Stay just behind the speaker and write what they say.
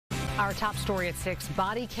Our top story at 6,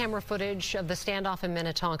 body camera footage of the standoff in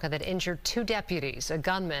Minnetonka that injured 2 deputies. A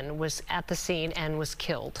gunman was at the scene and was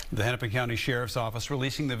killed. The Hennepin County Sheriff's Office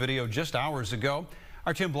releasing the video just hours ago.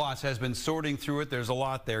 Our Tim Blotz has been sorting through it. There's a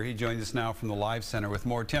lot there. He joins us now from the Live Center with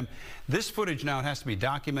more. Tim, this footage now has to be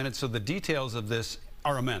documented, so the details of this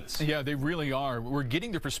are immense. Yeah, they really are. We're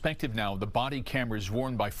getting the perspective now. The body cameras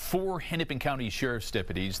worn by 4 Hennepin County Sheriff's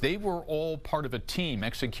deputies. They were all part of a team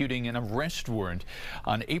executing an arrest warrant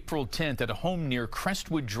on April 10th at a home near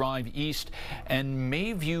Crestwood Drive East and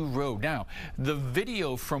Mayview Road. Now, the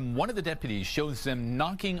video from one of the deputies shows them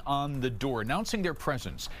knocking on the door, announcing their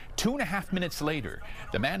presence. 2.5 minutes later,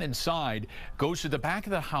 the man inside goes to the back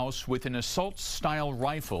of the house with an assault-style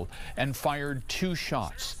rifle and fired 2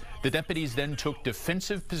 shots. The deputies then took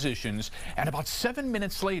defensive positions, and about 7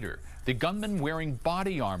 minutes later, the gunman wearing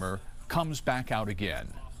body armor comes back out again.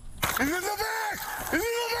 He's in the back! He's in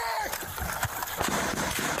the back!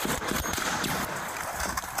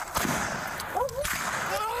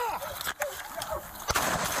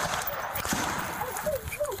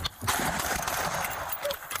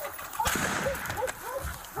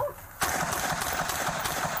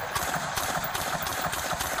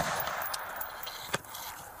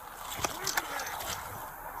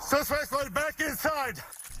 Suspect led back inside.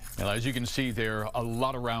 Well, as you can see there, a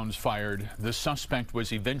lot of rounds fired. The suspect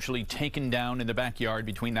was eventually taken down in the backyard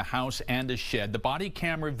between the house and a shed. The body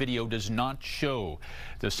camera video does not show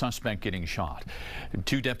the suspect getting shot.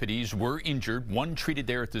 2 deputies were injured, 1 treated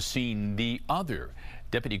there at the scene. The other,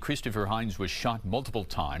 Deputy Christopher Hines, was shot multiple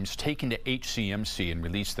times, taken to HCMC and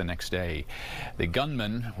released the next day. The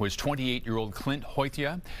gunman was 28-year-old Clint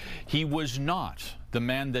Hoytia. He was not the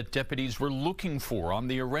man that deputies were looking for on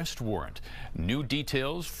the arrest warrant. New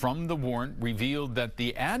details from the warrant revealed that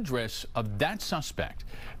the address of that suspect,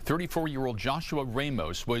 34-year-old Joshua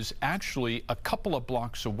Ramos, was actually a couple of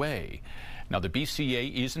blocks away. Now, the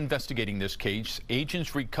BCA is investigating this case.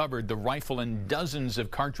 Agents recovered the rifle and dozens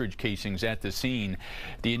of cartridge casings at the scene.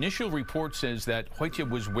 The initial report says that Hoytia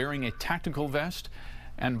was wearing a tactical vest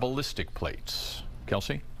and ballistic plates.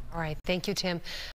 Kelsey? All right. Thank you, Tim.